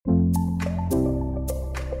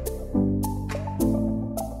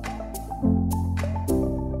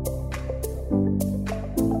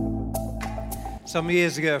Some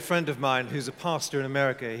years ago, a friend of mine who's a pastor in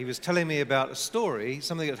America, he was telling me about a story,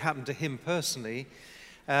 something that happened to him personally,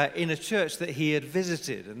 in a church that he had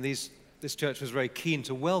visited. And this church was very keen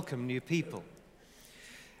to welcome new people.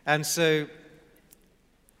 And so,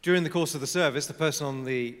 during the course of the service, the person on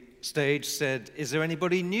the stage said, "Is there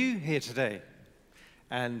anybody new here today?"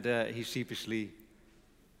 And he sheepishly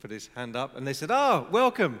put his hand up, and they said, "Oh,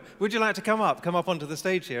 welcome. Would you like to come up onto the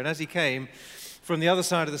stage here?" And as he came, from the other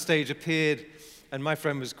side of the stage appeared, and my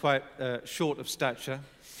friend was quite short of stature,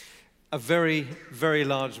 a very, very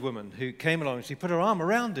large woman who came along. She put her arm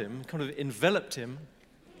around him, kind of enveloped him,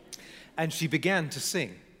 and she began to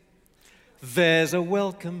sing. "There's a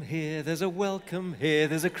welcome here, there's a welcome here,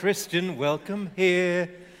 there's a Christian welcome here."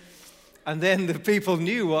 And then the people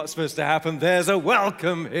knew what's supposed to happen. "There's a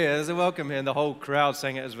welcome here, there's a welcome here." And the whole crowd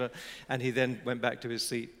sang it as well. And he then went back to his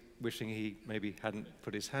seat, wishing he maybe hadn't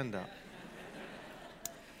put his hand up.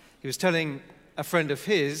 He was telling a friend of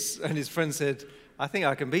his, and his friend said, "I think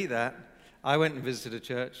I can beat that." I went and visited a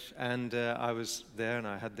church, and I was there, and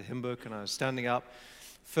I had the hymn book, and I was standing up,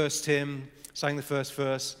 first hymn, sang the first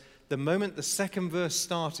verse. The moment the second verse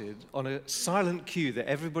started, on a silent cue that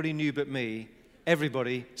everybody knew but me,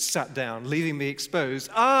 everybody sat down, leaving me exposed.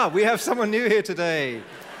 We have someone new here today.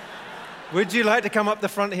 Would you like to come up the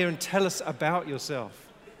front here and tell us about yourself?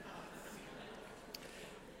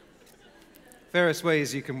 Various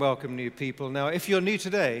ways you can welcome new people. Now, if you're new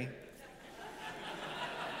today,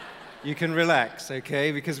 you can relax,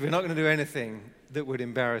 okay? Because we're not going to do anything that would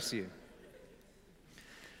embarrass you.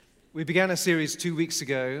 We began a series 2 weeks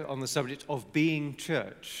ago on the subject of being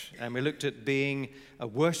church, and we looked at being a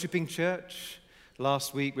worshiping church.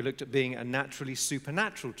 Last week, we looked at being a naturally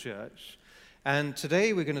supernatural church. And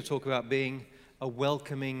today, we're going to talk about being a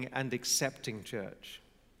welcoming and accepting church.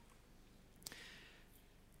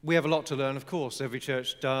 We have a lot to learn, of course, every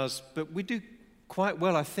church does, but we do quite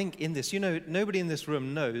well, I think, in this. You know, nobody in this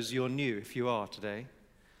room knows you're new if you are today,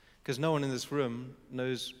 because no one in this room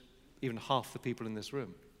knows even half the people in this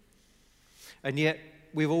room. And yet,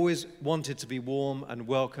 we've always wanted to be warm and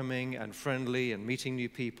welcoming and friendly and meeting new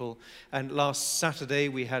people. And last Saturday,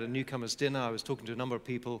 we had a newcomers' dinner. I was talking to a number of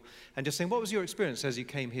people and just saying, what was your experience as you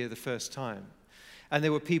came here the first time? And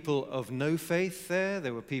there were people of no faith there.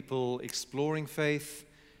 There were people exploring faith,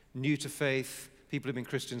 new to faith, people who've been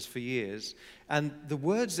Christians for years. And the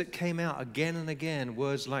words that came out again and again,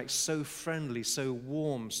 words like so friendly, so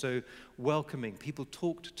warm, so welcoming. People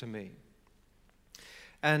talked to me.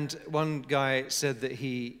 And one guy said that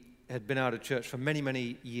he had been out of church for many,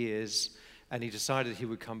 many years, and he decided he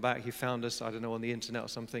would come back. He found us, I don't know, on the internet or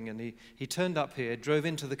something, and he turned up here, drove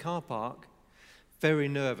into the car park, very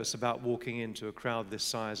nervous about walking into a crowd this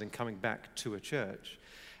size and coming back to a church.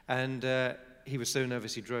 And he was so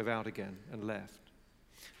nervous he drove out again and left.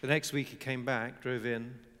 The next week he came back, drove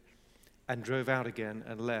in, and drove out again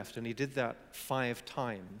and left. And he did that 5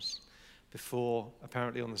 times before,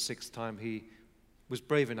 apparently on the 6th time, he was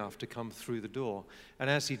brave enough to come through the door.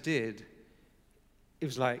 And as he did, it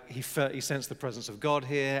was like he sensed the presence of God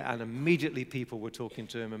here, and immediately people were talking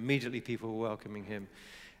to him, immediately people were welcoming him,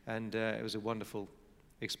 and it was a wonderful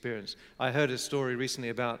experience. I heard a story recently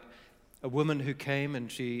about a woman who came, and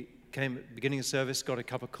she came at the beginning of service, got a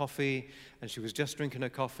cup of coffee, and she was just drinking her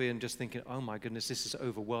coffee and just thinking, oh my goodness, this is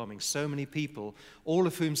overwhelming. So many people, all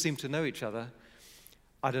of whom seem to know each other.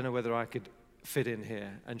 I don't know whether I could fit in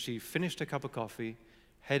here. And she finished her cup of coffee,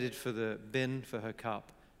 headed for the bin for her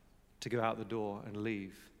cup to go out the door and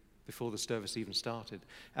leave before the service even started.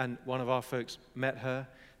 And one of our folks met her,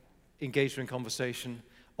 engaged her in conversation,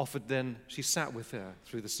 she sat with her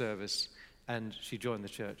through the service, and she joined the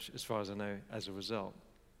church, as far as I know, as a result.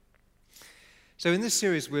 So in this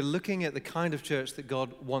series, we're looking at the kind of church that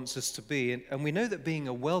God wants us to be, and we know that being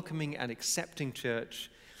a welcoming and accepting church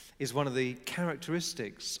is one of the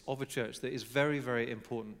characteristics of a church that is very, very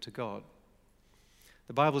important to God.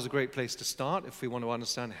 The Bible is a great place to start if we want to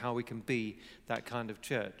understand how we can be that kind of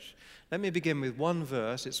church. Let me begin with one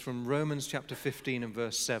verse. It's from Romans chapter 15 and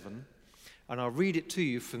verse 7. And I'll read it to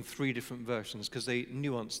you from 3 different versions because they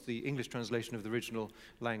nuance the English translation of the original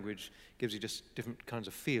language, gives you just different kinds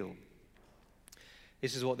of feel.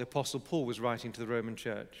 This is what the Apostle Paul was writing to the Roman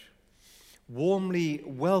church. Warmly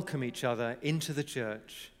welcome each other into the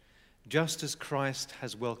church, just as Christ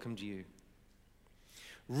has welcomed you.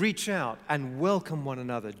 Reach out and welcome one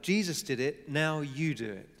another. Jesus did it, now you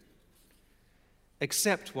do it.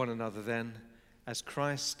 Accept one another then, as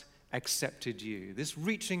Christ accepted you. This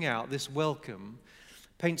reaching out, this welcome,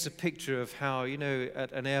 paints a picture of how, you know,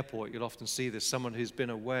 at an airport you'll often see this, someone who's been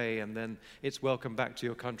away and then it's welcome back to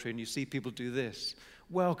your country, and you see people do this.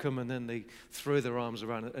 welcome, and then they throw their arms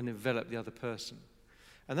around and envelop the other person.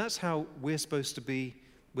 And that's how we're supposed to be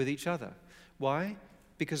with each other. Why?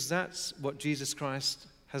 Because that's what Jesus Christ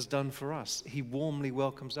has done for us. He warmly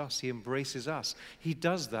welcomes us. He embraces us. He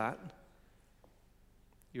does that.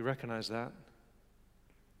 You recognize that?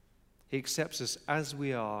 He accepts us as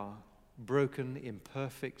we are, broken,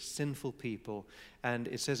 imperfect, sinful people. And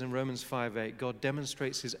it says in Romans 5:8, God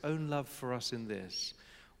demonstrates his own love for us in this: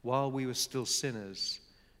 while we were still sinners,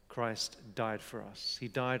 Christ died for us. He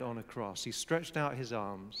died on a cross. He stretched out his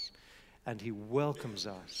arms, and he welcomes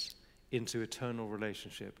us into eternal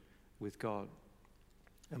relationship with God.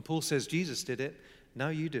 And Paul says Jesus did it, now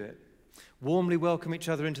you do it. Warmly welcome each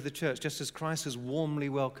other into the church, just as Christ has warmly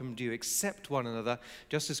welcomed you. Accept one another,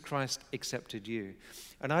 just as Christ accepted you.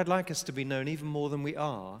 And I'd like us to be known even more than we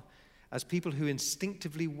are as people who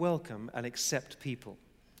instinctively welcome and accept people.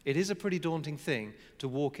 It is a pretty daunting thing to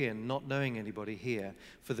walk in not knowing anybody here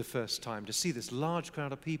for the first time, to see this large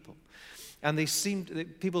crowd of people. And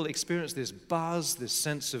people experience this buzz, this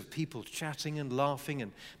sense of people chatting and laughing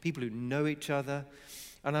and people who know each other.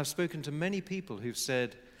 And I've spoken to many people who've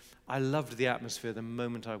said, I loved the atmosphere the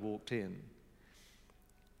moment I walked in.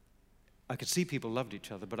 I could see people loved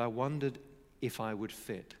each other, but I wondered if I would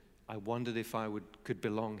fit. I wondered if I could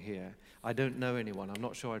belong here. I don't know anyone. I'm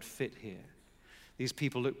not sure I'd fit here. These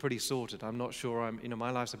people look pretty sorted. I'm not sure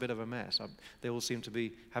my life's a bit of a mess. They all seem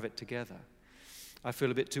to have it together. I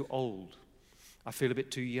feel a bit too old. I feel a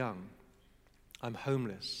bit too young. I'm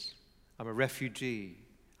homeless. I'm a refugee.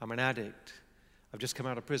 I'm an addict. I've just come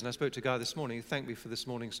out of prison. I spoke to a guy this morning who thanked me for this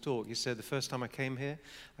morning's talk. He said, the first time I came here,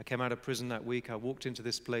 I came out of prison that week. I walked into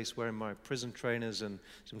this place wearing my prison trainers and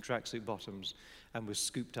some tracksuit bottoms and was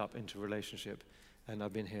scooped up into a relationship. And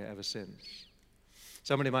I've been here ever since.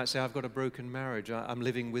 Somebody might say, I've got a broken marriage. I'm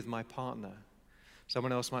living with my partner.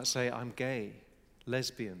 Someone else might say, I'm gay,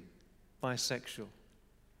 lesbian, bisexual,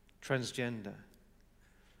 transgender.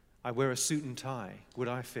 I wear a suit and tie. Would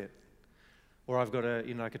I fit? Or I've got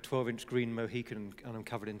like a 12-inch green Mohican and I'm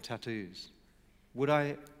covered in tattoos. Would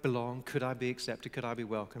I belong? Could I be accepted? Could I be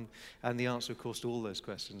welcomed? And the answer, of course, to all those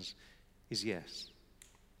questions is yes.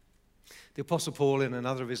 The Apostle Paul, in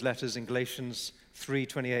another of his letters in Galatians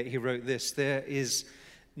 3:28, he wrote this: there is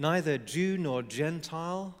neither Jew nor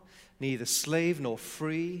Gentile, neither slave nor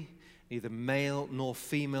free, neither male nor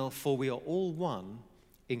female, for we are all one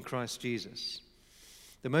in Christ Jesus.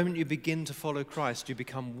 The moment you begin to follow Christ, you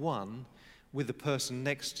become one with the person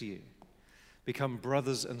next to you. Become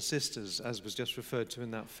brothers and sisters, as was just referred to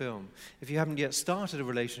in that film. If you haven't yet started a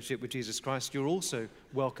relationship with Jesus Christ, you're also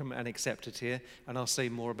welcome and accepted here, and I'll say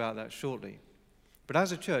more about that shortly. But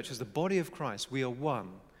as a church, as the body of Christ, we are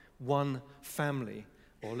one family,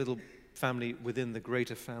 or a little family within the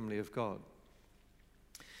greater family of God.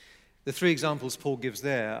 The three examples Paul gives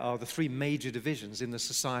there are the three major divisions in the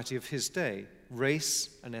society of his day: race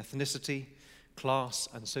and ethnicity, class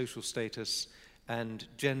and social status, and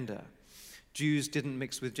gender. Jews didn't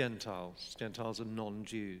mix with Gentiles. Gentiles are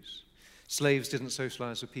non-Jews. Slaves didn't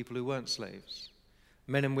socialize with people who weren't slaves.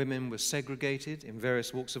 Men and women were segregated in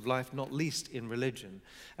various walks of life, not least in religion.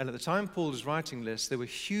 And at the time Paul was writing this, there were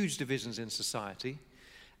huge divisions in society,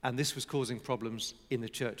 and this was causing problems in the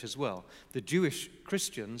church as well. The Jewish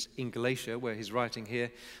Christians in Galatia, where he's writing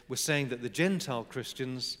here, were saying that the Gentile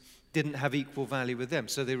Christians didn't have equal value with them,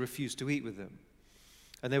 so they refused to eat with them.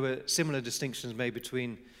 And there were similar distinctions made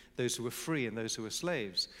between those who were free and those who were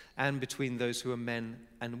slaves, and between those who were men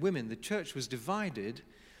and women. The church was divided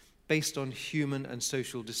based on human and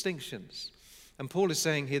social distinctions. And Paul is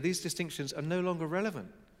saying here, these distinctions are no longer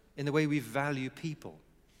relevant in the way we value people.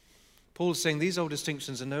 Paul is saying these old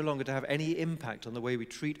distinctions are no longer to have any impact on the way we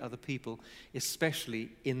treat other people, especially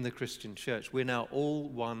in the Christian church. We're now all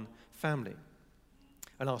one family.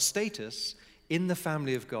 And our status in the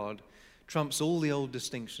family of God trumps all the old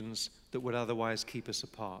distinctions that would otherwise keep us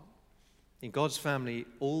apart. In God's family,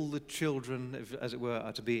 all the children, as it were,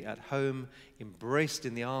 are to be at home, embraced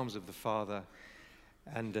in the arms of the Father,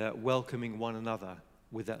 and welcoming one another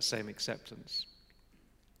with that same acceptance.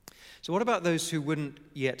 So what about those who wouldn't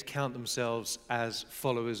yet count themselves as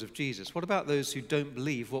followers of Jesus? What about those who don't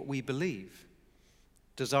believe what we believe?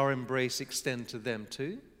 Does our embrace extend to them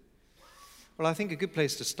too? Well, I think a good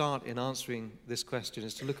place to start in answering this question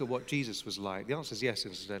is to look at what Jesus was like. The answer is yes,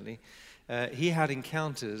 incidentally. He had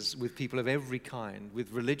encounters with people of every kind,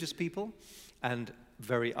 with religious people and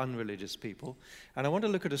very unreligious people. And I want to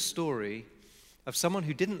look at a story of someone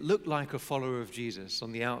who didn't look like a follower of Jesus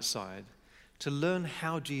on the outside, to learn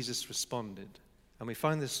how Jesus responded. And we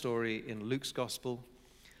find this story in Luke's Gospel,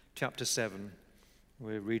 chapter 7.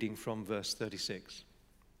 We're reading from verse 36.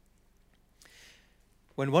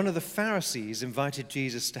 when one of the Pharisees invited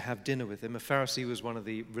Jesus to have dinner with him. A Pharisee was one of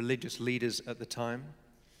the religious leaders at the time.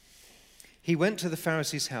 He went to the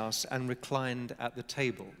Pharisee's house and reclined at the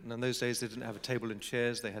table. And in those days, they didn't have a table and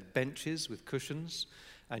chairs. They had benches with cushions,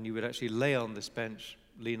 and you would actually lay on this bench,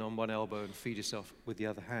 lean on one elbow, and feed yourself with the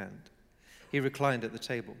other hand. He reclined at the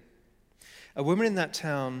table. A woman in that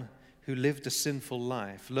town who lived a sinful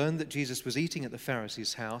life learned that Jesus was eating at the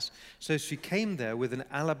Pharisee's house, so she came there with an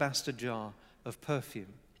alabaster jar of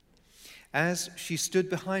perfume. As she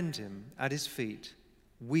stood behind him at his feet,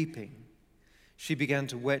 weeping, she began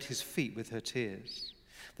to wet his feet with her tears.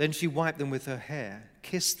 Then she wiped them with her hair,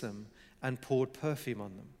 kissed them, and poured perfume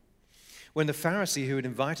on them. When the Pharisee who had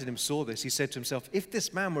invited him saw this, he said to himself, "If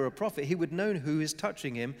this man were a prophet, he would know who is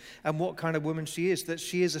touching him and what kind of woman she is, that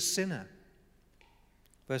she is a sinner."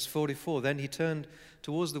 Verse 44, then he turned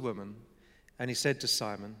towards the woman and he said to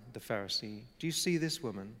Simon, the Pharisee, "Do you see this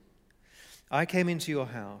woman? I came into your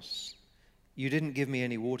house. You didn't give me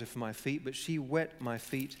any water for my feet, but she wet my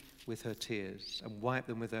feet with her tears and wiped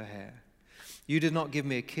them with her hair. You did not give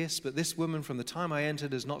me a kiss, but this woman from the time I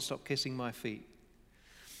entered has not stopped kissing my feet.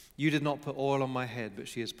 You did not put oil on my head, but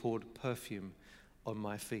she has poured perfume on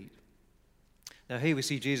my feet." Now here we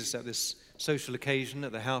see Jesus at this social occasion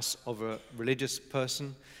at the house of a religious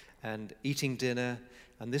person and eating dinner.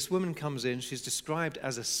 And this woman comes in. She's described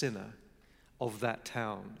as a sinner of that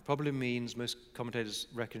town. Probably means, most commentators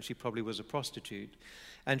reckon, she probably was a prostitute.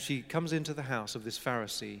 And she comes into the house of this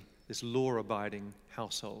Pharisee, this law-abiding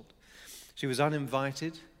household. She was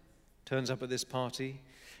uninvited, turns up at this party.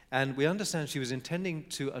 And we understand she was intending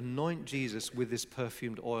to anoint Jesus with this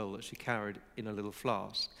perfumed oil that she carried in a little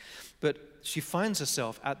flask. But she finds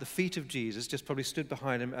herself at the feet of Jesus, just probably stood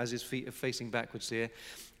behind him as his feet are facing backwards here.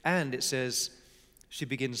 And it says she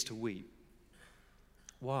begins to weep.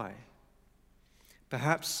 Why?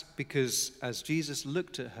 Perhaps because as Jesus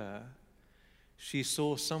looked at her, she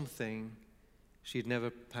saw something she'd never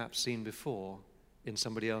perhaps seen before in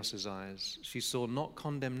somebody else's eyes. She saw not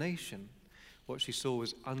condemnation. What she saw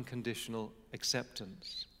was unconditional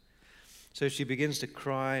acceptance. So she begins to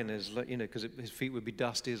cry, and because his feet would be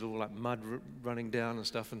dusty, there's all like mud running down and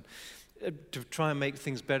stuff. And to try and make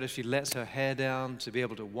things better, she lets her hair down to be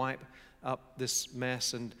able to wipe up this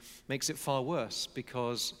mess, and makes it far worse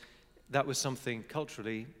because that was something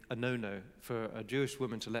culturally a no-no. For a Jewish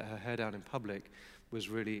woman to let her hair down in public was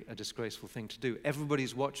really a disgraceful thing to do.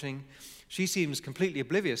 Everybody's watching. She seems completely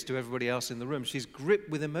oblivious to everybody else in the room. She's gripped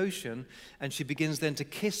with emotion, and she begins then to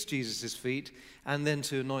kiss Jesus' feet and then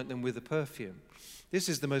to anoint them with the perfume. This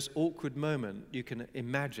is the most awkward moment you can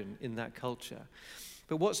imagine in that culture.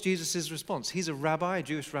 But what's Jesus' response? He's a rabbi, a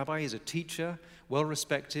Jewish rabbi. He's a teacher,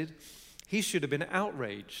 well-respected. He should have been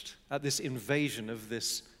outraged at this invasion of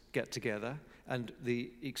this get-together and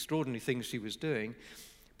the extraordinary things she was doing.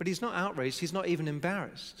 But he's not outraged. He's not even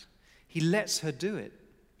embarrassed. He lets her do it.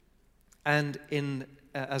 And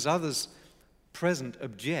as others present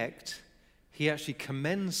object, he actually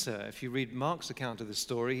commends her. If you read Mark's account of the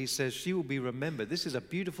story, he says she will be remembered. This is a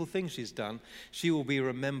beautiful thing she's done. She will be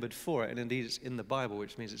remembered for it. And indeed, it's in the Bible,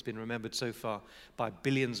 which means it's been remembered so far by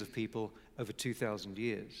billions of people over 2,000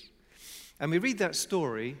 years. And we read that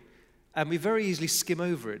story, and we very easily skim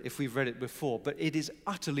over it if we've read it before, but it is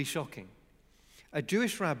utterly shocking. A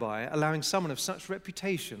Jewish rabbi allowing someone of such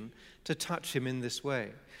reputation to touch him in this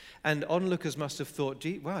way. And onlookers must have thought,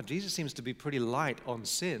 wow, Jesus seems to be pretty light on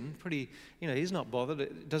sin, he's not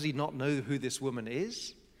bothered. Does he not know who this woman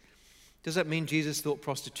is? Does that mean Jesus thought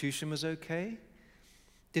prostitution was okay?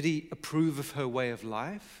 Did he approve of her way of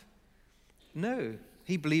life? No,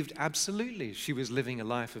 he believed absolutely she was living a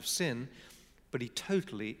life of sin, but he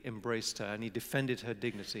totally embraced her and he defended her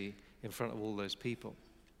dignity in front of all those people.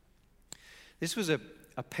 This was a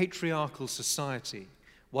patriarchal society,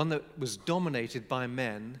 one that was dominated by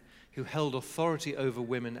men who held authority over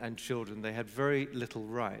women and children. They had very little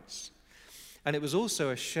rights. And it was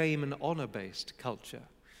also a shame and honor-based culture.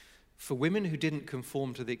 For women who didn't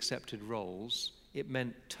conform to the accepted roles, it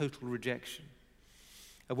meant total rejection.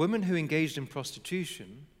 A woman who engaged in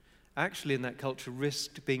prostitution, actually in that culture,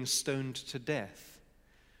 risked being stoned to death.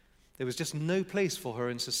 There was just no place for her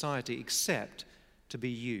in society except to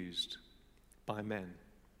be used by men.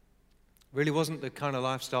 Really wasn't the kind of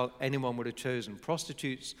lifestyle anyone would have chosen.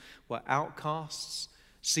 Prostitutes were outcasts,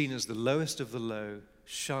 seen as the lowest of the low,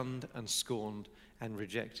 shunned and scorned and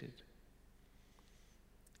rejected.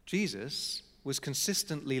 Jesus was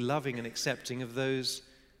consistently loving and accepting of those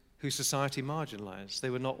who society marginalized.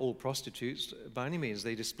 They were not all prostitutes by any means.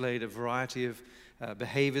 They displayed a variety of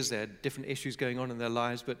behaviors. They had different issues going on in their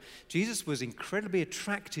lives, but Jesus was incredibly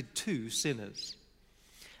attracted to sinners.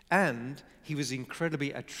 and he was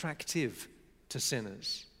incredibly attractive to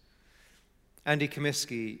sinners. Andy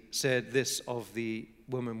Comiskey said this of the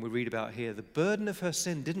woman we read about here: the burden of her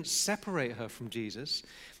sin didn't separate her from Jesus,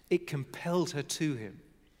 it compelled her to him.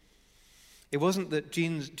 It wasn't that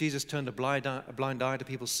Jesus turned a blind eye to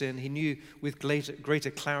people's sin. He knew with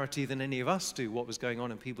greater clarity than any of us do what was going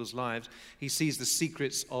on in people's lives. He sees the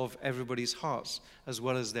secrets of everybody's hearts as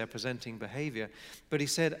well as their presenting behavior. But he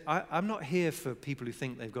said, I'm not here for people who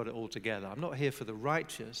think they've got it all together. I'm not here for the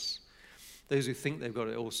righteous, those who think they've got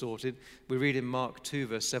it all sorted. We read in Mark 2,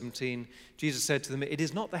 verse 17, Jesus said to them, "It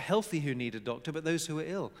is not the healthy who need a doctor, but those who are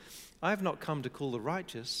ill. I have not come to call the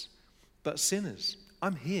righteous, but sinners."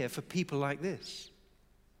 I'm here for people like this.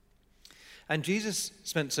 And Jesus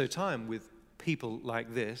spent so time with people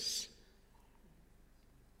like this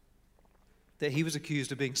that he was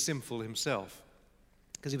accused of being sinful himself,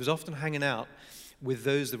 because he was often hanging out with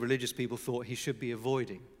those the religious people thought he should be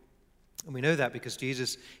avoiding. And we know that because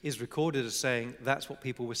Jesus is recorded as saying that's what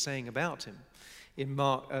people were saying about him. In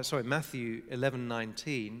Matthew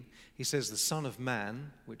 11:19, he says the Son of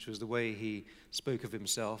Man, which was the way he spoke of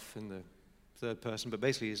himself in the third person, but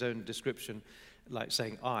basically his own description, like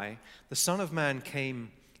saying I, the Son of Man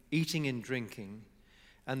came eating and drinking,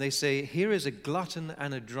 and they say, here is a glutton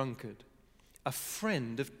and a drunkard, a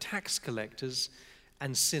friend of tax collectors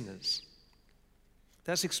and sinners.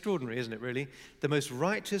 That's extraordinary, isn't it, really? The most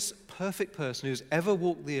righteous, perfect person who's ever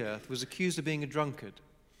walked the earth was accused of being a drunkard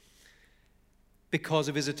because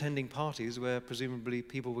of his attending parties where presumably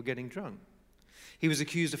people were getting drunk. He was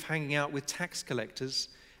accused of hanging out with tax collectors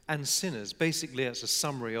and sinners. Basically, it's a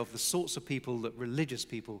summary of the sorts of people that religious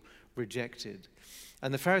people rejected.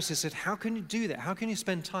 And the Pharisees said, how can you do that? How can you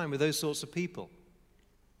spend time with those sorts of people?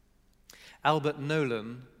 Albert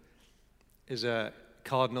Nolan is a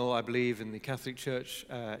cardinal, I believe, in the Catholic Church.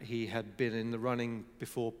 He had been in the running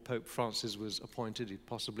before Pope Francis was appointed,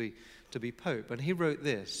 possibly to be Pope. And he wrote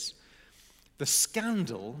this: the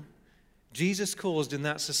scandal Jesus caused in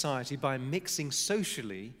that society by mixing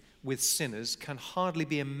socially with sinners can hardly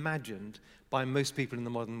be imagined by most people in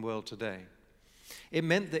the modern world today. It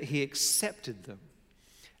meant that he accepted them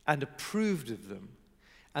and approved of them,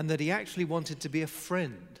 and that he actually wanted to be a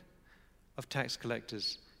friend of tax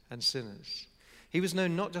collectors and sinners. He was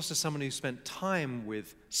known not just as someone who spent time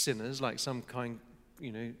with sinners, like some kind,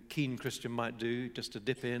 keen Christian might do, just to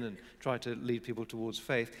dip in and try to lead people towards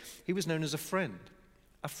faith. He was known as a friend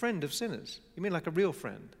of sinners. You mean like a real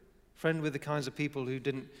friend? Friend with the kinds of people who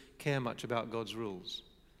didn't care much about God's rules.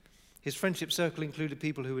 His friendship circle included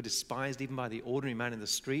people who were despised even by the ordinary man in the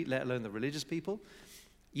street, let alone the religious people.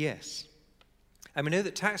 Yes. And we know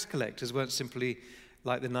that tax collectors weren't simply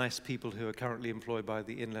like the nice people who are currently employed by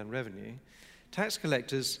the Inland Revenue. Tax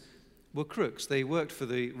collectors were crooks. They worked for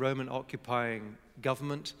the Roman occupying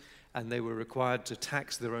government, and they were required to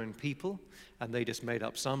tax their own people, and they just made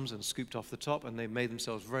up sums and scooped off the top, and they made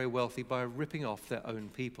themselves very wealthy by ripping off their own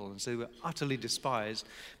people. And so they were utterly despised,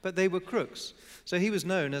 but they were crooks. So he was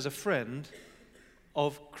known as a friend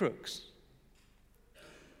of crooks.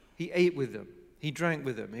 He ate with them. He drank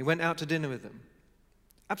with them. He went out to dinner with them.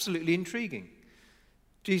 Absolutely intriguing.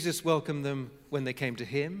 Jesus welcomed them when they came to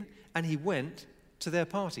him, and he went to their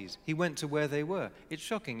parties. He went to where they were. It's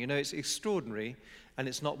shocking. It's extraordinary, and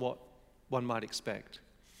it's not what one might expect.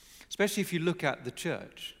 Especially if you look at the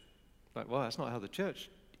church. Like, well, that's not how the church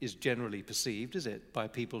is generally perceived, is it? By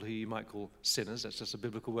people who you might call sinners. That's just a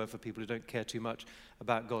biblical word for people who don't care too much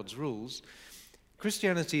about God's rules.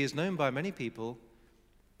 Christianity is known by many people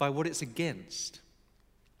by what it's against.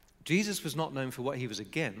 Jesus was not known for what he was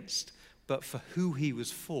against, but for who he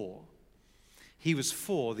was for. He was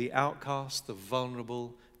for the outcast, the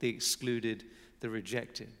vulnerable, the excluded, the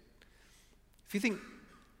rejected. If you think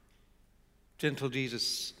gentle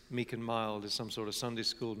Jesus, meek and mild, is some sort of Sunday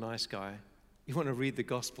school nice guy, you want to read the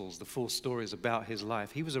Gospels, the full stories about his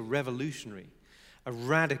life. He was a revolutionary, a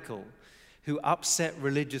radical who upset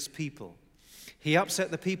religious people. He upset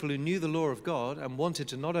the people who knew the law of God and wanted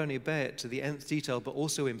to not only obey it to the nth detail, but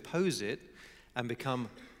also impose it and become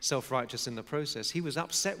self-righteous in the process. He was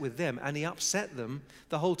upset with them, and he upset them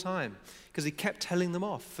the whole time because he kept telling them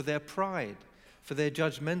off for their pride, for their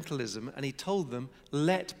judgmentalism, and he told them,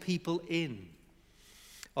 let people in.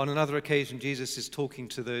 On another occasion, Jesus is talking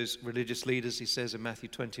to those religious leaders. He says in Matthew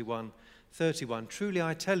 21:31, truly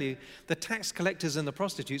I tell you, the tax collectors and the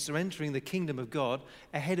prostitutes are entering the kingdom of God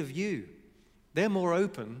ahead of you. They're more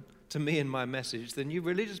open to me and my message than you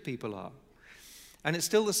religious people are. And it's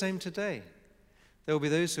still the same today. There will be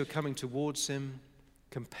those who are coming towards him,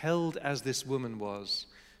 compelled as this woman was,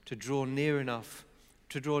 to draw near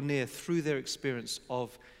through their experience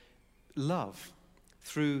of love,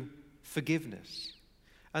 through forgiveness.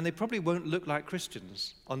 And they probably won't look like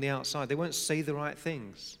Christians on the outside. They won't say the right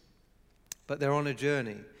things. But they're on a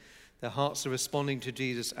journey. Their hearts are responding to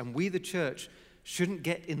Jesus. And we, the church, shouldn't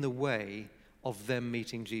get in the way of them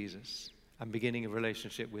meeting Jesus and beginning a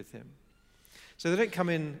relationship with him. So they don't come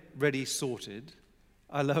in ready, sorted.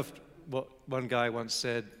 I loved what one guy once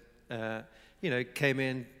said, came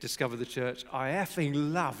in, discovered the church. I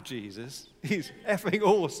effing love Jesus. He's effing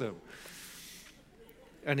awesome.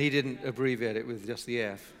 And he didn't abbreviate it with just the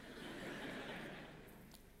F.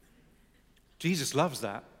 Jesus loves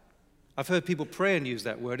that. I've heard people pray and use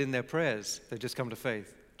that word in their prayers. They've just come to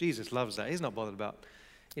faith. Jesus loves that. He's not bothered about,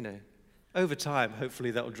 over time,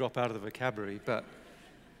 hopefully that will drop out of the vocabulary, but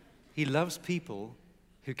he loves people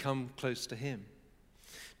who come close to him.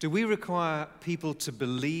 Do we require people to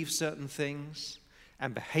believe certain things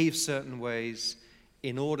and behave certain ways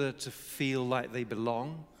in order to feel like they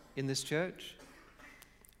belong in this church?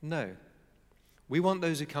 No. We want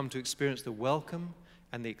those who come to experience the welcome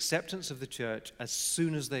and the acceptance of the church as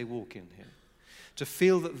soon as they walk in here, to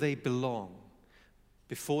feel that they belong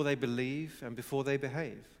before they believe and before they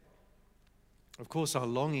behave. Of course, our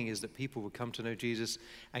longing is that people would come to know Jesus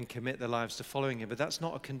and commit their lives to following him, but that's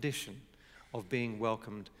not a condition of being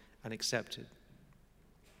welcomed and accepted.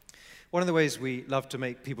 One of the ways we love to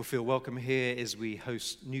make people feel welcome here is we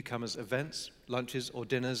host newcomers events, lunches or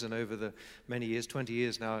dinners, and over the many years, 20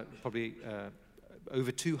 years now, probably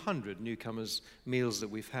over 200 newcomers meals that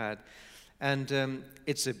we've had. And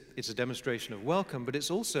it's a demonstration of welcome, but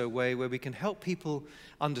it's also a way where we can help people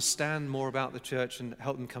understand more about the church and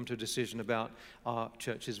help them come to a decision about our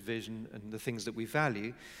church's vision and the things that we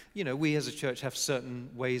value. We as a church have certain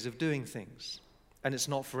ways of doing things, and it's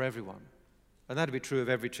not for everyone. And that would be true of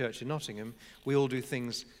every church in Nottingham. We all do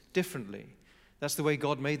things differently. That's the way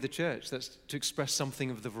God made the church. That's to express something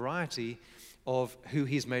of the variety of who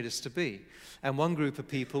he's made us to be. And one group of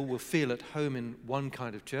people will feel at home in one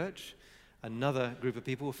kind of church. Another group of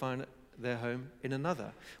people will find their home in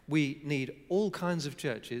another. We need all kinds of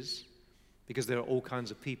churches because there are all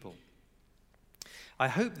kinds of people. I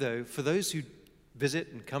hope, though, for those who visit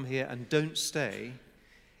and come here and don't stay,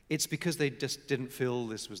 it's because they just didn't feel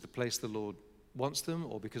this was the place the Lord wants them,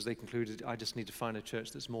 or because they concluded, I just need to find a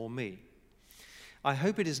church that's more me. I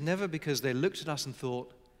hope it is never because they looked at us and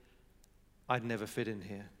thought, I'd never fit in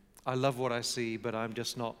here. I love what I see, but I'm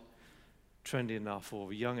just not trendy enough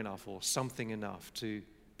or young enough or something enough to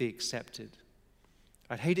be accepted.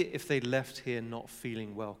 I'd hate it if they left here not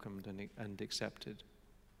feeling welcomed and accepted.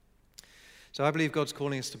 So I believe God's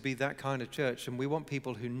calling us to be that kind of church, and we want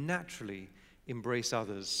people who naturally embrace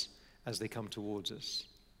others as they come towards us.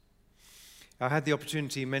 I had the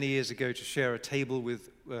opportunity many years ago to share a table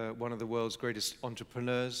with one of the world's greatest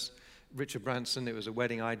entrepreneurs, Richard Branson. It was a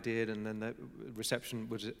wedding I did, and then the reception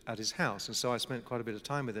was at his house. And so I spent quite a bit of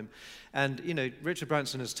time with him. And, Richard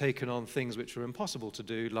Branson has taken on things which are impossible to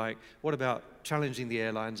do, like what about challenging the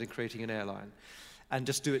airlines and creating an airline? And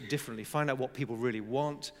just do it differently. Find out what people really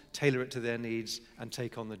want, tailor it to their needs, and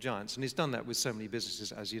take on the giants. And he's done that with so many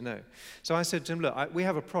businesses, as you know. So I said to him, look, we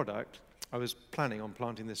have a product. I was planning on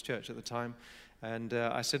planting this church at the time. And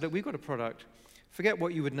I said, look, we've got a product. Forget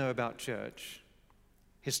what you would know about church.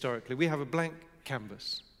 Historically, we have a blank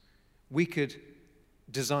canvas. We could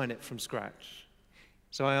design it from scratch.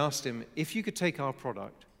 So I asked him, if you could take our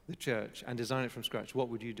product, the church, and design it from scratch, what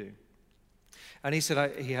would you do? And he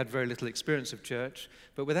said he had very little experience of church,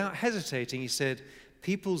 but without hesitating, he said,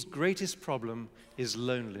 people's greatest problem is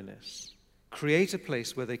loneliness. Create a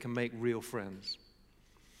place where they can make real friends.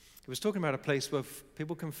 He was talking about a place where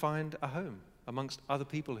people can find a home amongst other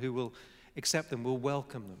people who will accept them, will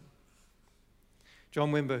welcome them.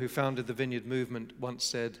 John Wimber, who founded the Vineyard Movement, once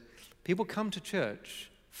said, people come to church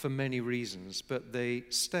for many reasons, but they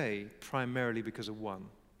stay primarily because of one.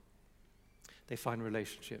 They find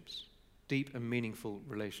relationships, deep and meaningful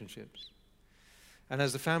relationships. And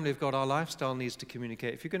as the family of God, our lifestyle needs to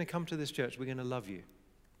communicate. If you're going to come to this church, we're going to love you,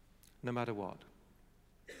 no matter what.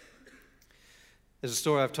 There's a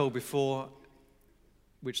story I've told before,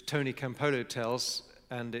 which Tony Campolo tells,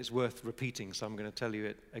 and it's worth repeating, so I'm going to tell you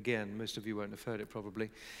it again. Most of you won't have heard it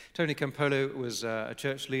probably. Tony Campolo was a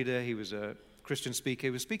church leader. He was a Christian speaker.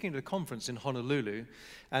 He was speaking at a conference in Honolulu,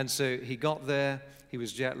 and so he got there. He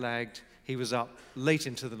was jet-lagged. He was up late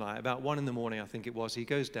into the night, about 1 a.m, I think it was. He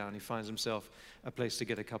goes down. He finds himself a place to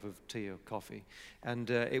get a cup of tea or coffee,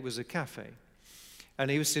 and it was a cafe. And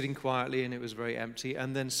he was sitting quietly, and it was very empty.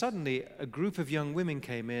 And then suddenly, a group of young women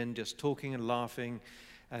came in, just talking and laughing,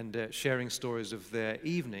 and sharing stories of their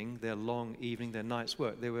evening, their long evening, their night's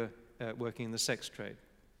work. They were working in the sex trade.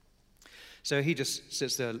 So he just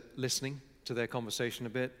sits there listening, to their conversation a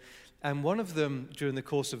bit. And one of them, during the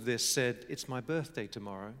course of this, said, "It's my birthday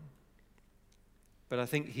tomorrow." But I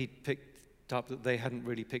think he picked up that they hadn't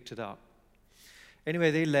really picked it up.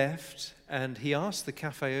 Anyway, they left, and he asked the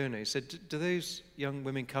cafe owner, he said, "Do those young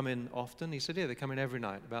women come in often?" He said, "Yeah, they come in every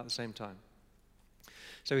night, about the same time."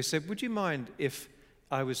 So he said, "Would you mind if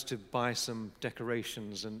I was to buy some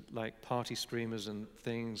decorations and like party streamers and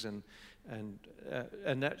things?" And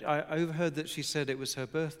I overheard that she said it was her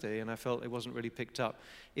birthday, and I felt it wasn't really picked up.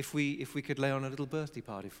 If we could lay on a little birthday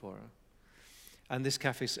party for her. And this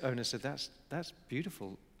cafe owner said, that's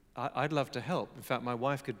beautiful. I'd love to help. In fact, my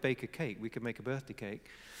wife could bake a cake. We could make a birthday cake.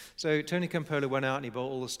 So Tony Campolo went out and he bought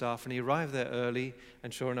all the stuff, and he arrived there early,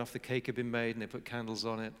 and sure enough, the cake had been made, and they put candles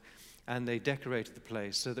on it, and they decorated the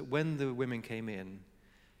place so that when the women came in,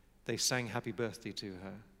 they sang happy birthday to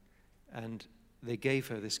her, and they gave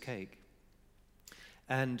her this cake.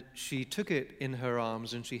 And she took it in her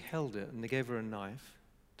arms, and she held it, and they gave her a knife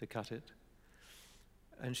to cut it.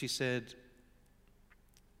 And she said,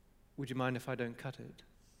 "Would you mind if I don't cut it?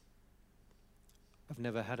 I've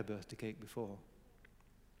never had a birthday cake before.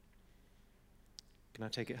 Can I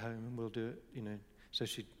take it home and we'll do it?" So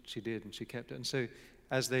she did, and she kept it. And so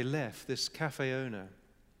as they left, this cafe owner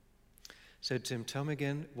said to him, "Tell me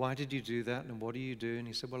again, why did you do that, and what do you do?" And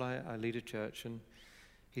he said, "Well, I lead a church." And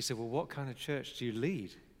he said, "Well, what kind of church do you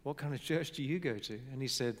lead? What kind of church do you go to?" And he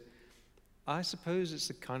said, "I suppose it's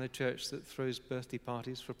the kind of church that throws birthday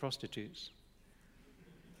parties for prostitutes."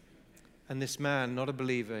 And this man, not a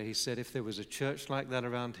believer, he said, "If there was a church like that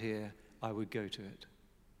around here, I would go to it."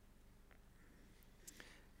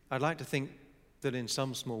 I'd like to think that in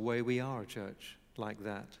some small way we are a church like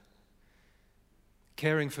that.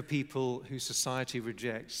 Caring for people who society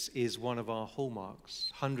rejects is one of our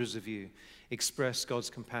hallmarks. Hundreds of you express God's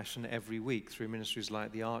compassion every week through ministries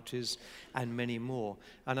like the Arches and many more.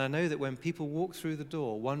 And I know that when people walk through the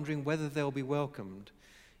door wondering whether they'll be welcomed,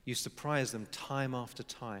 you surprise them time after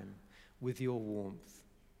time with your warmth.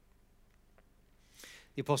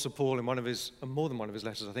 The Apostle Paul, in one of his, more than one of his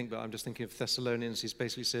letters, I think, but I'm just thinking of Thessalonians, he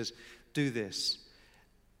basically says, "Do this,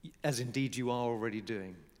 as indeed you are already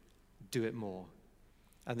doing. Do it more."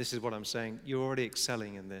 And this is what I'm saying. You're already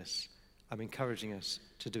excelling in this. I'm encouraging us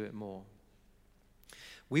to do it more.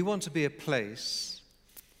 We want to be a place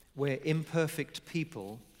where imperfect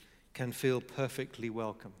people can feel perfectly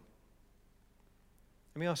welcome.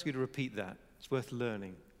 Let me ask you to repeat that. It's worth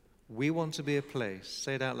learning. We want to be a place,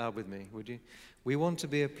 say it out loud with me, would you? We want to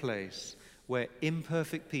be a place where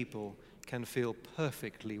imperfect people can feel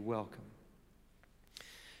perfectly welcome.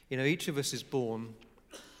 Each of us is born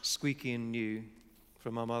squeaky and new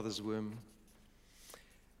from our mother's womb.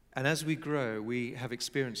 And as we grow, we have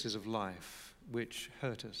experiences of life which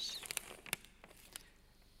hurt us.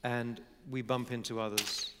 And we bump into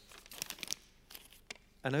others.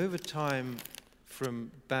 And over time,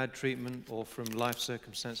 from bad treatment or from life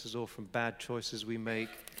circumstances or from bad choices we make,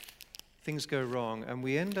 things go wrong and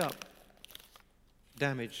we end up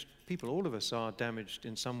damaged people. All of us are damaged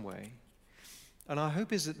in some way. And our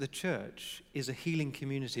hope is that the church is a healing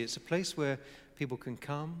community. It's a place where people can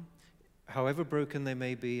come, however broken they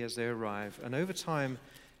may be as they arrive. And over time,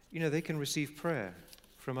 they can receive prayer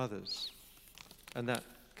from others. And that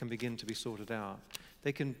can begin to be sorted out.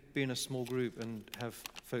 They can be in a small group and have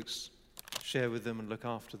folks share with them and look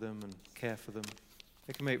after them and care for them.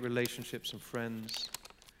 They can make relationships and friends.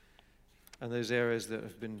 And those areas that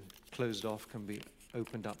have been closed off can be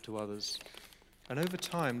opened up to others. And over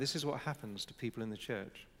time, this is what happens to people in the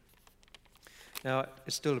church. Now,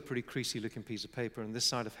 it's still a pretty creasy-looking piece of paper, and this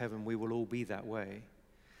side of heaven, we will all be that way,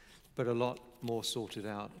 but a lot more sorted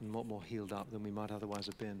out and a lot more healed up than we might otherwise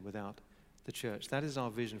have been without the church. That is our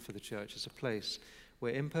vision for the church. It's a place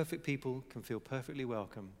where imperfect people can feel perfectly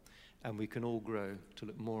welcome, and we can all grow to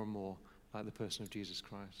look more and more like the person of Jesus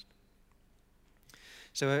Christ.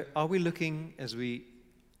 So are we looking, as we,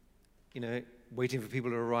 waiting for people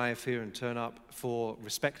to arrive here and turn up, for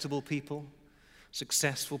respectable people,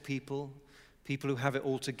 successful people, people who have it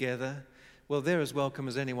all together? Well, they're as welcome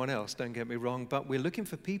as anyone else, don't get me wrong, but we're looking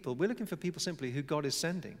for people simply who God is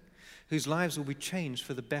sending, whose lives will be changed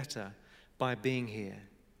for the better by being here.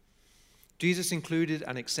 Jesus included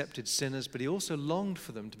and accepted sinners, but he also longed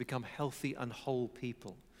for them to become healthy and whole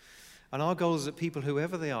people. And our goal is that people,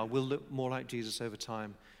 whoever they are, will look more like Jesus over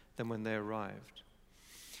time than when they arrived.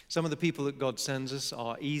 Some of the people that God sends us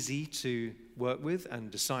are easy to work with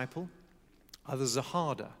and disciple. Others are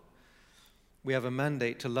harder. We have a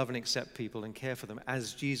mandate to love and accept people and care for them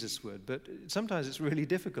as Jesus would, but sometimes it's really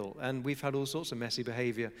difficult, and we've had all sorts of messy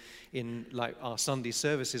behavior in like our Sunday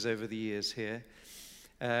services over the years here.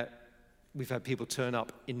 We've had people turn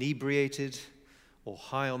up inebriated or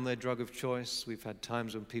high on their drug of choice. We've had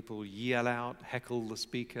times when people yell out, heckle the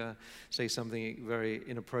speaker, say something very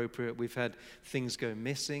inappropriate. We've had things go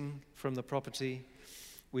missing from the property.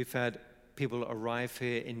 We've had people arrive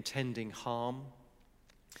here intending harm.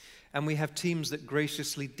 And we have teams that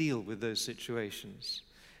graciously deal with those situations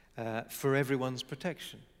for everyone's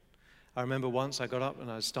protection. I remember once I got up and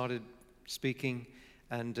I started speaking,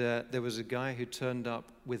 and there was a guy who turned up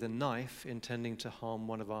with a knife intending to harm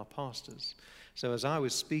one of our pastors. So as I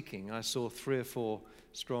was speaking, I saw 3 or 4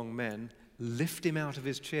 strong men lift him out of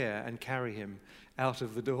his chair and carry him out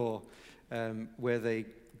of the door, where they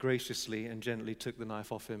graciously and gently took the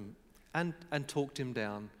knife off him and talked him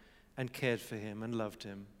down and cared for him and loved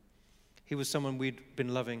him. He was someone we'd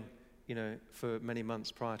been loving, for many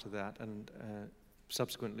months prior to that, and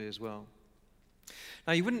subsequently as well.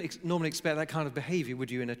 Now, you wouldn't normally expect that kind of behavior, would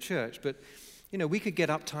you, in a church? But, we could get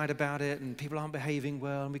uptight about it, and people aren't behaving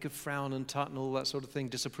well, and we could frown and tut and all that sort of thing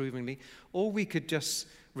disapprovingly. Or we could just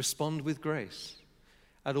respond with grace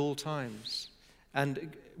at all times,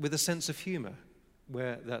 and with a sense of humor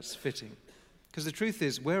where that's fitting. Because the truth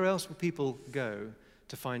is, where else will people go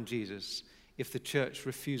to find Jesus if the church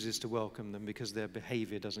refuses to welcome them because their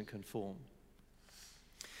behavior doesn't conform?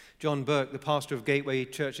 John Burke, the pastor of Gateway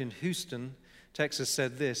Church in Houston, Texas,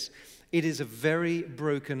 said this: "It is a very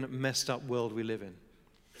broken, messed up world we live in.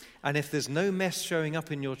 And if there's no mess showing up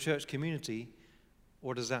in your church community,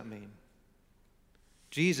 what does that mean?"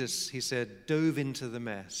 Jesus, he said, dove into the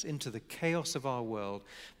mess, into the chaos of our world,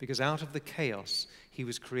 because out of the chaos, he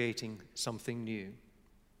was creating something new.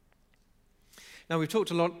 Now, we've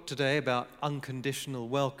talked a lot today about unconditional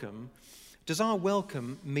welcome. Does our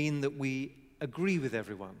welcome mean that we agree with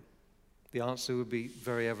everyone? The answer would be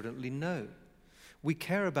very evidently no. We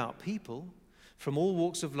care about people from all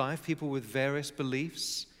walks of life, people with various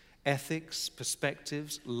beliefs, ethics,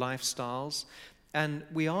 perspectives, lifestyles, and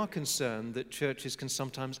we are concerned that churches can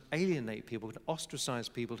sometimes alienate people, can ostracize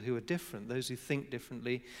people who are different, those who think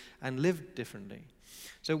differently and live differently.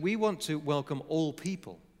 So we want to welcome all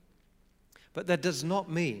people, but that does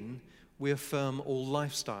not mean we affirm all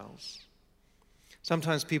lifestyles.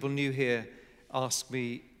 Sometimes people new here ask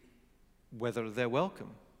me whether they're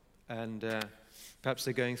welcome, and perhaps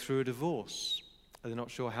they're going through a divorce. They're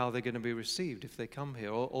not sure how they're going to be received if they come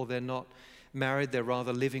here, or they're not married, they're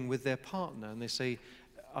rather living with their partner, and they say,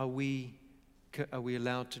 are we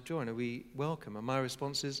allowed to join? Are we welcome? And my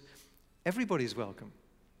response is, everybody's welcome.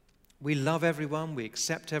 We love everyone, we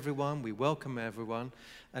accept everyone, we welcome everyone,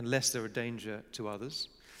 unless they're a danger to others.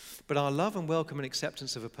 But our love and welcome and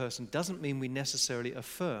acceptance of a person doesn't mean we necessarily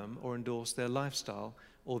affirm or endorse their lifestyle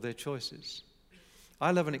or their choices.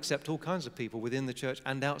 I love and accept all kinds of people within the church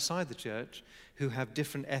and outside the church who have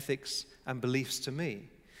different ethics and beliefs to me,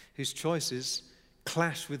 whose choices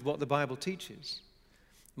clash with what the Bible teaches.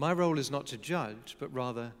 My role is not to judge, but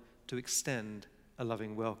rather to extend a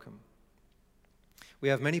loving welcome. We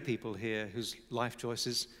have many people here whose life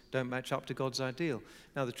choices don't match up to God's ideal.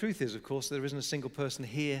 Now, the truth is, of course, there isn't a single person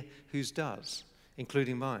here whose does,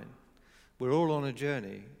 including mine. We're all on a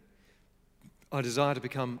journey. Our desire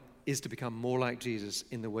is to become more like Jesus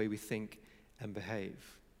in the way we think and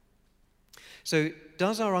behave. So,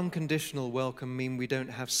 does our unconditional welcome mean we don't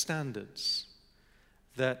have standards?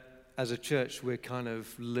 That as a church we're kind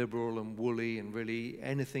of liberal and woolly and really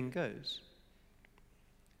anything goes?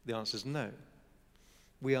 The answer is no.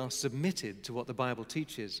 We are submitted to what the Bible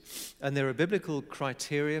teaches. And there are biblical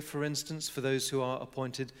criteria, for instance, for those who are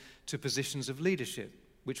appointed to positions of leadership,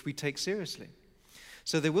 which we take seriously.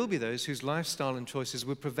 So there will be those whose lifestyle and choices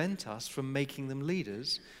would prevent us from making them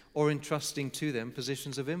leaders or entrusting to them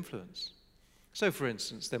positions of influence. So, for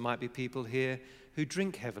instance, there might be people here who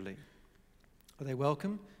drink heavily. Are they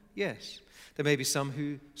welcome? Yes. There may be some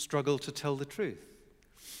who struggle to tell the truth.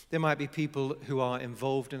 There might be people who are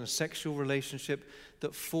involved in a sexual relationship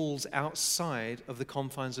that falls outside of the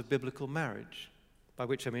confines of biblical marriage, by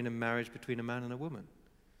which I mean a marriage between a man and a woman.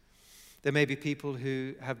 There may be people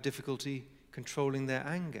who have difficulty controlling their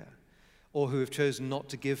anger, or who have chosen not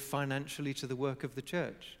to give financially to the work of the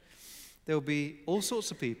church. There will be all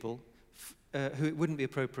sorts of people who it wouldn't be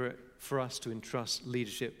appropriate for us to entrust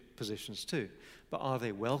leadership positions to. But are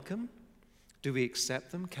they welcome? Do we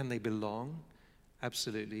accept them? Can they belong?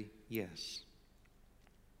 Absolutely, yes.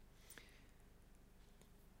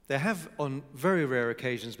 There have, on very rare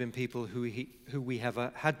occasions, been people who we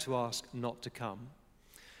have had to ask not to come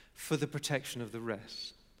for the protection of the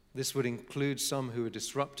rest. This would include some who are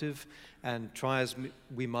disruptive, and try as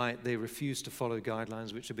we might, they refuse to follow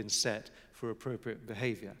guidelines which have been set for appropriate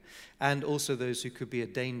behavior. And also those who could be a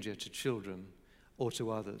danger to children or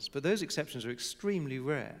to others. But those exceptions are extremely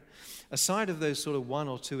rare. Aside of those sort of 1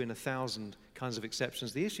 or 2 in 1,000 kinds of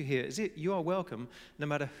exceptions, the issue here is you are welcome no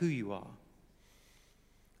matter who you are.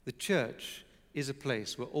 The church is a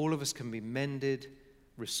place where all of us can be mended,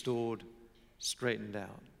 restored, straightened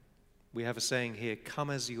out. We have a saying here,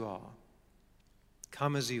 come as you are.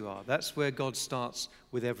 Come as you are. That's where God starts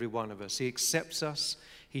with every one of us. He accepts us.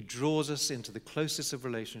 He draws us into the closest of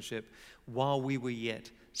relationship while we were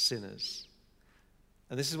yet sinners.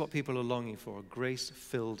 And this is what people are longing for, a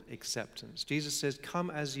grace-filled acceptance. Jesus says, come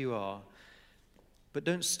as you are, but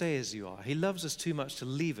don't stay as you are. He loves us too much to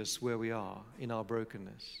leave us where we are in our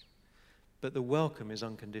brokenness. But the welcome is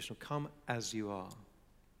unconditional. Come as you are.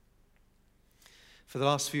 For the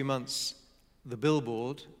last few months, the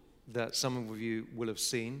billboard that some of you will have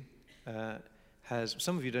seen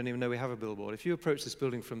some of you don't even know we have a billboard. If you approach this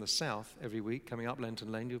building from the south every week, coming up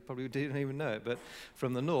Lenton Lane, you probably didn't even know it. But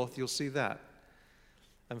from the north, you'll see that.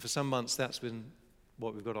 And for some months, that's been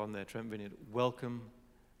what we've got on there, Trent Vineyard. Welcome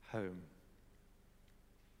home.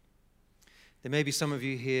 There may be some of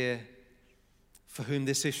you here for whom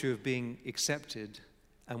this issue of being accepted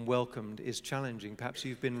and welcomed is challenging. Perhaps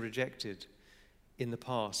you've been rejected in the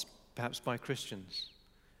past, perhaps by Christians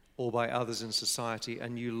or by others in society,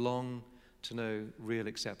 and you long to know real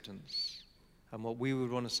acceptance. And what we would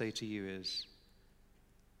want to say to you is,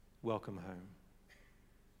 welcome home.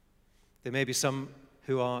 There may be some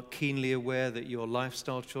who are keenly aware that your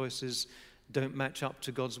lifestyle choices don't match up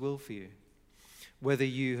to God's will for you. Whether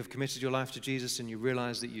you have committed your life to Jesus and you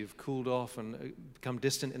realize that you've cooled off and become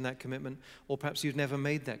distant in that commitment, or perhaps you've never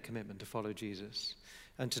made that commitment to follow Jesus.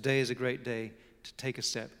 And today is a great day to take a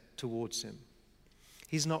step towards him.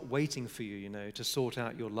 He's not waiting for you, to sort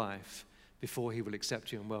out your life before he will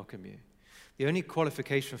accept you and welcome you. The only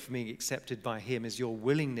qualification for being accepted by him is your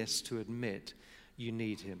willingness to admit you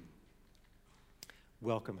need him.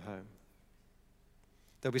 Welcome home.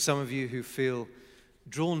 There'll be some of you who feel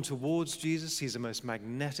drawn towards Jesus. He's the most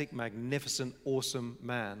magnetic, magnificent, awesome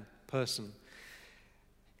person.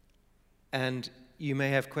 And you may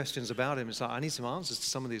have questions about him. It's like, I need some answers to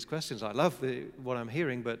some of these questions. I love what I'm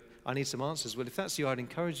hearing, but I need some answers. Well, if that's you, I'd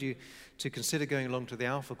encourage you to consider going along to the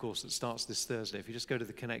Alpha course that starts this Thursday. If you just go to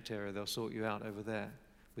the Connect area, they'll sort you out over there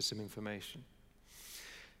with some information.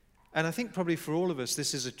 And I think probably for all of us,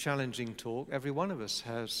 this is a challenging talk. Every one of us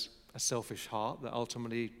has a selfish heart that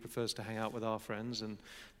ultimately prefers to hang out with our friends and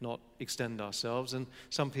not extend ourselves. And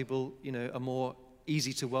some people, are more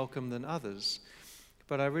easy to welcome than others.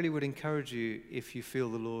 But I really would encourage you, if you feel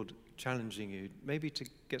the Lord challenging you, maybe to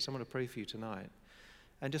get someone to pray for you tonight.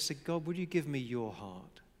 And just say, God, would you give me your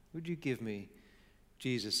heart? Would you give me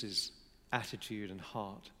Jesus' attitude and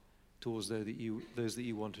heart towards those that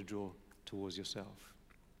you want to draw towards yourself?